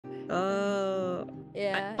Oh.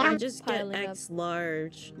 Yeah. I just get piling up. X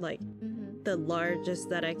large, like the largest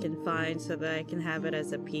that I can find so that I can have it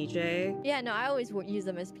as a PJ. Yeah, no, I always use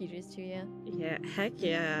them as PJs too, yeah. Yeah, heck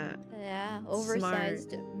yeah. Yeah,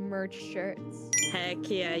 oversized merch shirts. Heck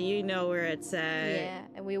yeah, you know where it's at. Yeah,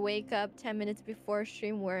 and we wake up 10 minutes before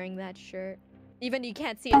stream wearing that shirt. Even you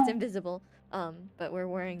can't see it, it's invisible. But we're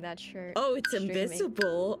wearing that shirt. Oh, it's streaming.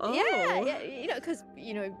 invisible. Oh. Yeah, you know, because,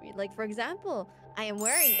 you know, like for example, I am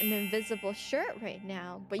wearing an invisible shirt right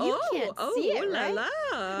now, but you can't see it, right? La.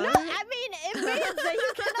 No, I mean, it means that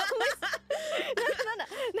you can always...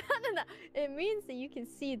 no. It means that you can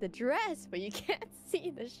see the dress, but you can't see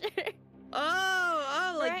the shirt.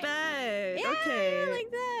 Oh, like right? that. Yeah, okay.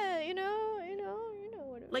 like that. You know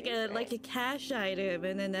what it means, right? Like a cash item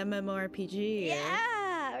in an MMORPG.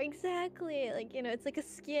 Yeah, exactly. Like, you know, it's like a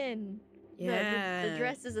skin. Yeah. The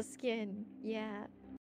dress is a skin. Yeah.